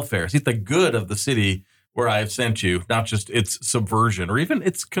welfare, seek the good of the city where I have sent you, not just its subversion or even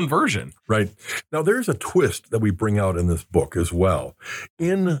its conversion. Right. Now, there's a twist that we bring out in this book as well.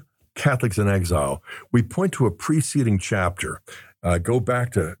 In Catholics in Exile, we point to a preceding chapter. Go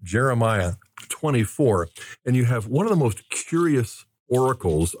back to Jeremiah 24, and you have one of the most curious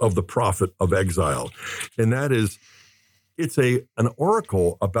oracles of the prophet of exile. And that is, it's an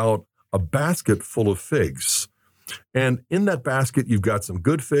oracle about a basket full of figs. And in that basket, you've got some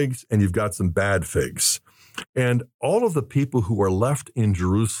good figs and you've got some bad figs. And all of the people who are left in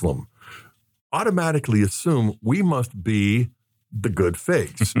Jerusalem automatically assume we must be the good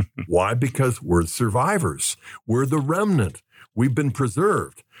figs. Why? Because we're survivors. We're the remnant. We've been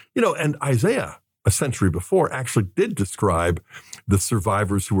preserved. And Isaiah, a century before, actually did describe the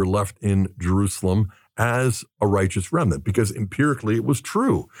survivors who were left in Jerusalem as a righteous remnant, because empirically it was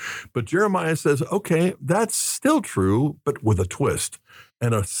true. But Jeremiah says, okay, that's still true, but with a twist,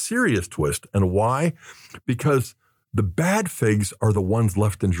 and a serious twist. And why? Because the bad figs are the ones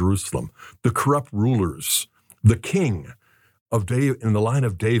left in Jerusalem, the corrupt rulers, the king of David, in the line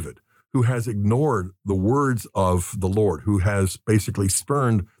of David, who has ignored the words of the Lord, who has basically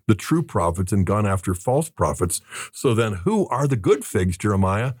spurned the true prophets and gone after false prophets. So then who are the good figs,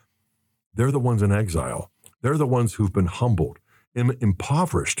 Jeremiah? They're the ones in exile. They're the ones who've been humbled,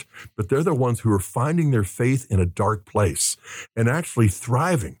 impoverished, but they're the ones who are finding their faith in a dark place and actually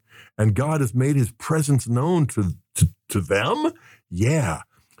thriving. And God has made his presence known to them? Yeah.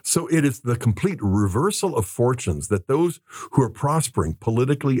 So it is the complete reversal of fortunes that those who are prospering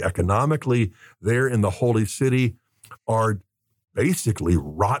politically, economically, there in the holy city are basically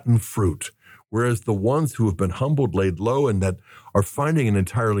rotten fruit. Whereas the ones who have been humbled, laid low, and that are finding an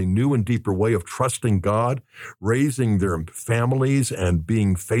entirely new and deeper way of trusting God, raising their families and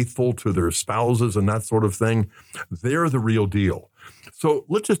being faithful to their spouses and that sort of thing, they're the real deal. So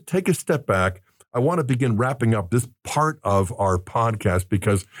let's just take a step back. I want to begin wrapping up this part of our podcast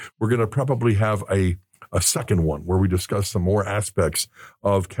because we're going to probably have a a second one where we discuss some more aspects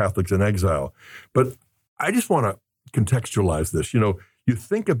of Catholics in exile. But I just want to contextualize this. You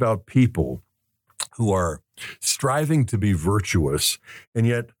think about people who are striving to be virtuous, and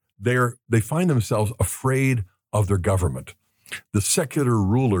yet they find themselves afraid of their government. The secular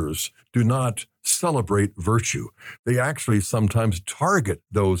rulers do not celebrate virtue. They actually sometimes target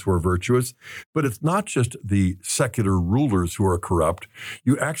those who are virtuous, but it's not just the secular rulers who are corrupt.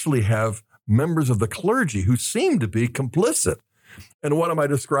 You actually have members of the clergy who seem to be complicit. And what am I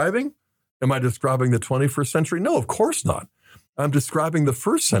describing? Am I describing the 21st century? No, of course not. I'm describing the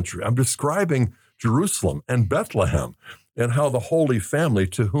first century. I'm describing Jerusalem and Bethlehem and how the Holy Family,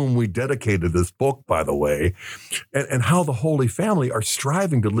 to whom we dedicated this book, by the way, and how the Holy Family are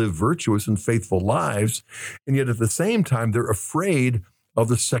striving to live virtuous and faithful lives, and yet at the same time, they're afraid of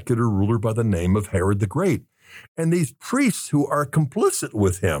the secular ruler by the name of Herod the Great. And these priests who are complicit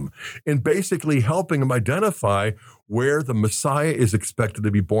with him in basically helping him identify where the Messiah is expected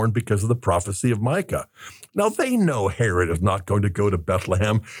to be born because of the prophecy of Micah. Now, they know Herod is not going to go to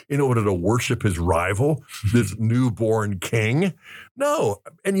Bethlehem in order to worship his rival, this newborn king. No,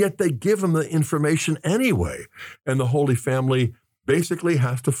 and yet they give him the information anyway. And the Holy Family basically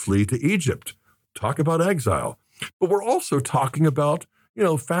has to flee to Egypt. Talk about exile. But we're also talking about,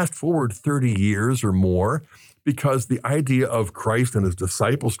 fast forward 30 years or more, because the idea of Christ and his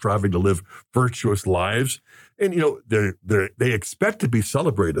disciples striving to live virtuous lives, and, they expect to be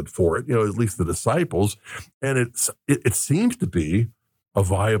celebrated for it, at least the disciples. And it seems to be a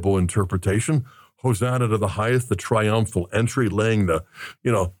viable interpretation. Hosanna to the highest, the triumphal entry, laying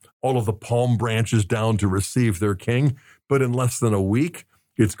all of the palm branches down to receive their king. But in less than a week,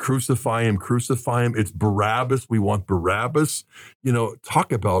 it's crucify him. It's Barabbas. We want Barabbas.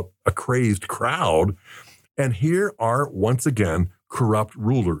 Talk about a crazed crowd. And here are, once again, corrupt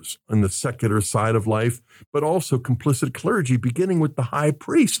rulers on the secular side of life, but also complicit clergy, beginning with the high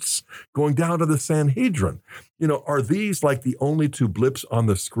priests, going down to the Sanhedrin. Are these like the only two blips on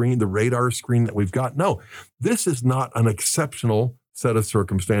the screen, the radar screen that we've got? No, this is not an exceptional set of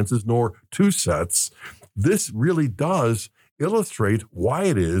circumstances, nor two sets. This really does illustrate why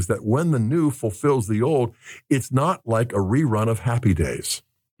it is that when the new fulfills the old, it's not like a rerun of Happy Days.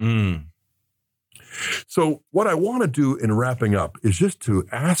 So what I want to do in wrapping up is just to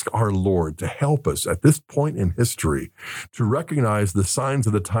ask our Lord to help us at this point in history to recognize the signs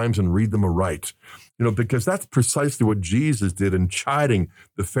of the times and read them aright, because that's precisely what Jesus did in chiding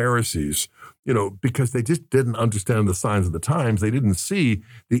the Pharisees, because they just didn't understand the signs of the times. They didn't see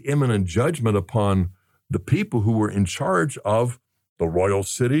the imminent judgment upon the people who were in charge of the royal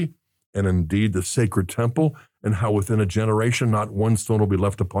city and indeed the sacred temple, and how within a generation, not one stone will be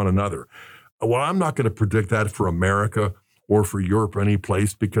left upon another. Well, I'm not going to predict that for America or for Europe or any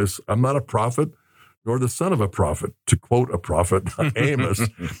place, because I'm not a prophet nor the son of a prophet, to quote a prophet, Amos.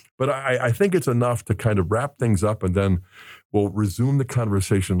 But I think it's enough to kind of wrap things up, and then we'll resume the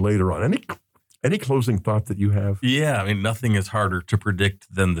conversation later on. Any closing thought that you have? Yeah, nothing is harder to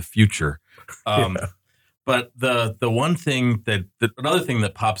predict than the future. But the one thing another thing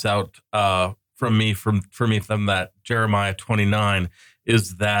that pops out from me from that Jeremiah 29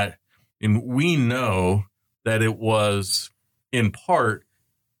 is that, and we know that it was in part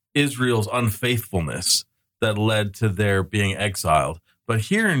Israel's unfaithfulness that led to their being exiled. But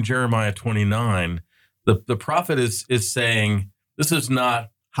here in Jeremiah 29, the prophet is saying this is not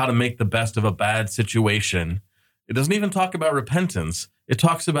how to make the best of a bad situation. It doesn't even talk about repentance. It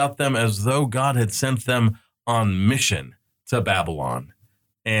talks about them as though God had sent them on mission to Babylon.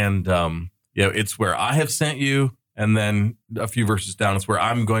 And it's where I have sent you. And then a few verses down, it's where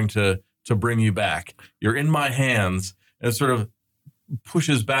I'm going to bring you back. You're in my hands. And it sort of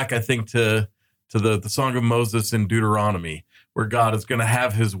pushes back, I think, to the Song of Moses in Deuteronomy, where God is going to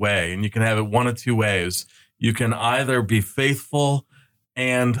have his way. And you can have it one of two ways. You can either be faithful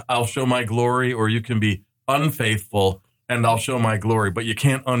and I'll show my glory, or you can be unfaithful and I'll show my glory. But you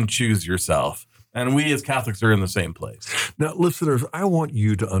can't unchoose yourself. And we as Catholics are in the same place. Now, listeners, I want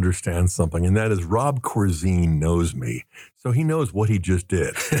you to understand something, and that is Rob Corzine knows me. So he knows what he just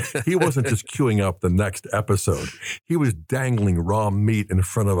did. He wasn't just queuing up the next episode. He was dangling raw meat in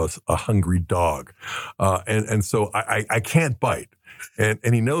front of a hungry dog. And so I can't bite.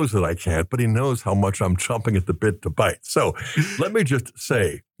 And he knows that I can't, but he knows how much I'm chomping at the bit to bite. So let me just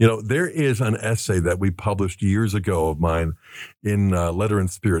say, There is an essay that we published years ago of mine in Letter and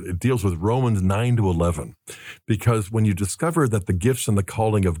Spirit. It deals with Romans 9-11, because when you discover that the gifts and the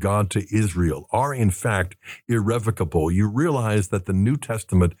calling of God to Israel are in fact irrevocable, you realize that the New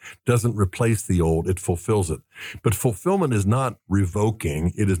Testament doesn't replace the Old, it fulfills it. But fulfillment is not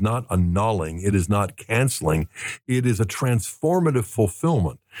revoking, it is not annulling, it is not canceling. It is a transformative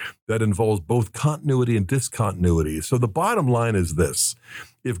fulfillment that involves both continuity and discontinuity. So the bottom line is this.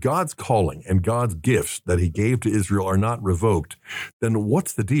 If God's calling and God's gifts that he gave to Israel are not revoked, then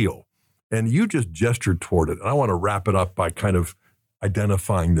what's the deal? And you just gestured toward it. And I want to wrap it up by kind of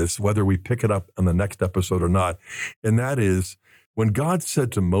identifying this, whether we pick it up on the next episode or not. And that is when God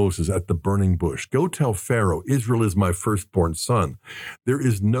said to Moses at the burning bush, go tell Pharaoh, Israel is my firstborn son. There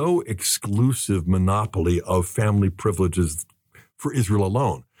is no exclusive monopoly of family privileges for Israel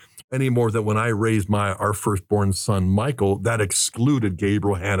alone. Any more than when I raised our firstborn son, Michael, that excluded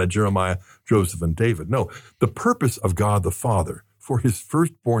Gabriel, Hannah, Jeremiah, Joseph, and David. No, the purpose of God the Father for his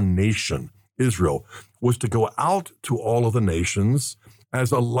firstborn nation, Israel, was to go out to all of the nations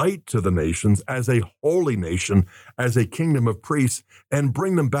as a light to the nations, as a holy nation, as a kingdom of priests, and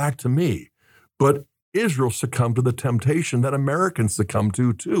bring them back to me. But Israel succumbed to the temptation that Americans succumb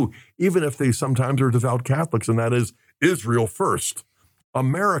to too, even if they sometimes are devout Catholics, and that is Israel first.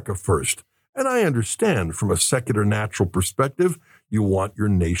 America first. And I understand from a secular natural perspective, you want your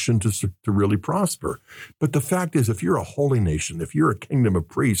nation to really prosper. But the fact is, if you're a holy nation, if you're a kingdom of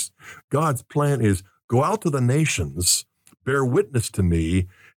priests, God's plan is go out to the nations, bear witness to me,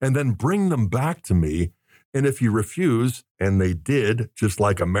 and then bring them back to me. And if you refuse, and they did, just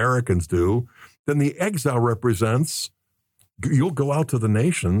like Americans do, then the exile represents you'll go out to the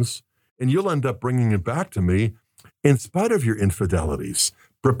nations and you'll end up bringing it back to me in spite of your infidelities,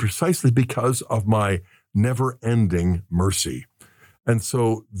 but precisely because of my never-ending mercy. And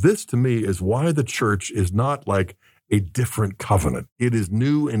so this, to me, is why the church is not like a different covenant. It is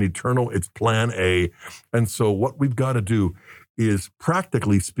new and eternal. It's plan A. And so what we've got to do is,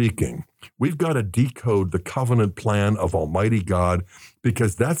 practically speaking, we've got to decode the covenant plan of Almighty God,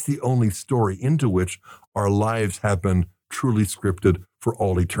 because that's the only story into which our lives have been truly scripted for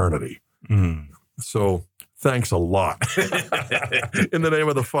all eternity. So thanks a lot. In the name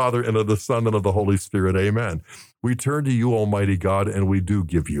of the Father, and of the Son, and of the Holy Spirit, amen. We turn to you, Almighty God, and we do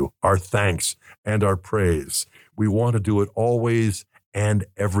give you our thanks and our praise. We want to do it always and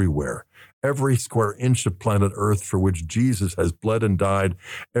everywhere. Every square inch of planet Earth for which Jesus has bled and died,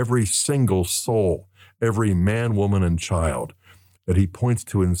 every single soul, every man, woman, and child that he points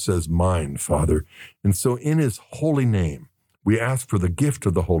to and says, mine, Father. And so in his holy name, we ask for the gift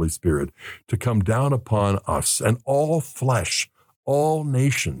of the Holy Spirit to come down upon us and all flesh, all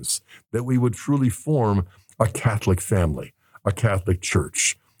nations, that we would truly form a Catholic family, a Catholic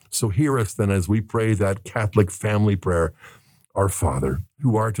church. So hear us then as we pray that Catholic family prayer. Our Father,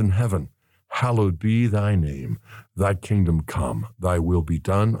 who art in heaven, hallowed be thy name. Thy kingdom come, thy will be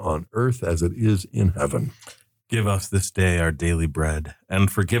done on earth as it is in heaven. Give us this day our daily bread, and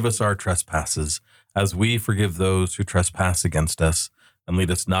forgive us our trespasses, as we forgive those who trespass against us. And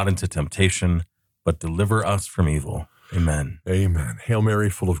lead us not into temptation, but deliver us from evil. Amen. Amen. Hail Mary,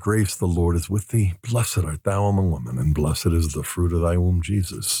 full of grace, the Lord is with thee. Blessed art thou among women, and blessed is the fruit of thy womb,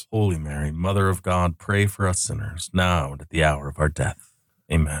 Jesus. Holy Mary, Mother of God, pray for us sinners, now and at the hour of our death.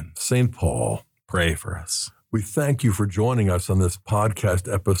 Amen. St. Paul, pray for us. We thank you for joining us on this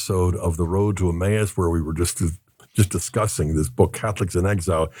podcast episode of The Road to Emmaus, where we were just discussing this book, Catholics in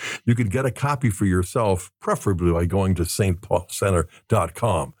Exile. You can get a copy for yourself, preferably by going to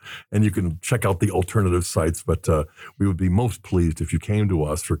stpaulcenter.com. And you can check out the alternative sites, but we would be most pleased if you came to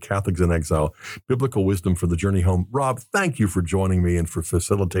us for Catholics in Exile, Biblical Wisdom for the Journey Home. Rob, thank you for joining me and for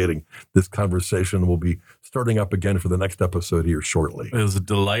facilitating this conversation. We'll be starting up again for the next episode here shortly. It was a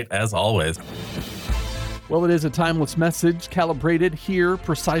delight, as always. Well, it is a timeless message calibrated here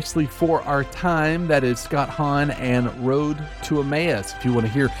precisely for our time. That is Scott Hahn and Road to Emmaus. If you want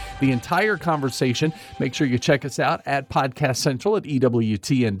to hear the entire conversation, make sure you check us out at Podcast Central at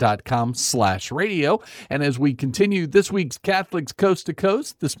EWTN.com/radio. And as we continue this week's Catholics Coast to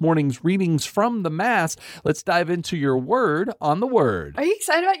Coast, this morning's readings from the Mass, let's dive into your word on the Word. Are you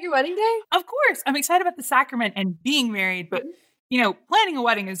excited about your wedding day? Of course. I'm excited about the sacrament and being married, but planning a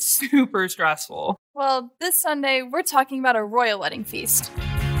wedding is super stressful. Well, this Sunday, we're talking about a royal wedding feast.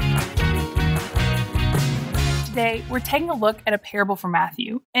 Today, we're taking a look at a parable from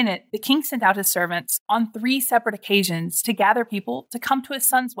Matthew. In it, the king sent out his servants on 3 separate occasions to gather people to come to his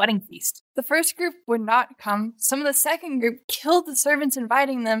son's wedding feast. The first group would not come. Some of the second group killed the servants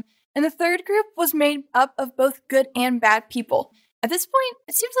inviting them. And the third group was made up of both good and bad people. At this point,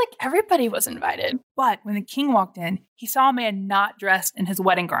 it seems like everybody was invited. But when the king walked in, he saw a man not dressed in his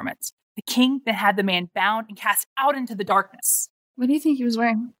wedding garments. The king then had the man bound and cast out into the darkness. What do you think he was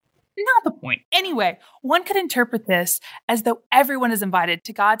wearing? Not the point. Anyway, one could interpret this as though everyone is invited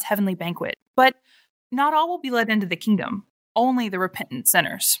to God's heavenly banquet, but not all will be led into the kingdom, only the repentant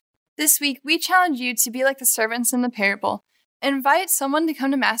sinners. This week, we challenge you to be like the servants in the parable. Invite someone to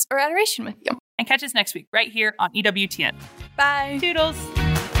come to Mass or adoration with you. And catch us next week right here on EWTN. Bye. Toodles.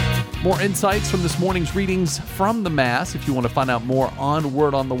 More insights from this morning's readings from the Mass. If you want to find out more on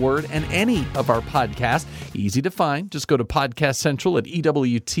Word on the Word and any of our podcasts, easy to find. Just go to Podcast Central at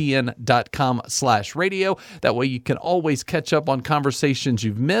EWTN.com/radio. That way you can always catch up on conversations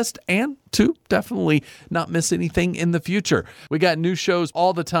you've missed and to definitely not miss anything in the future. We got new shows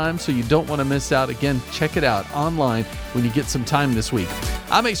all the time, so you don't want to miss out. Again, check it out online when you get some time this week.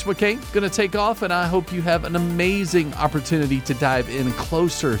 I'm Ace McKay, going to take off, and I hope you have an amazing opportunity to dive in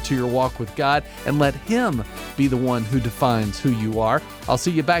closer to your walk with God and let Him be the one who defines who you are. I'll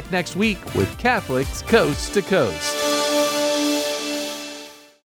see you back next week with Catholics Coast to Coast.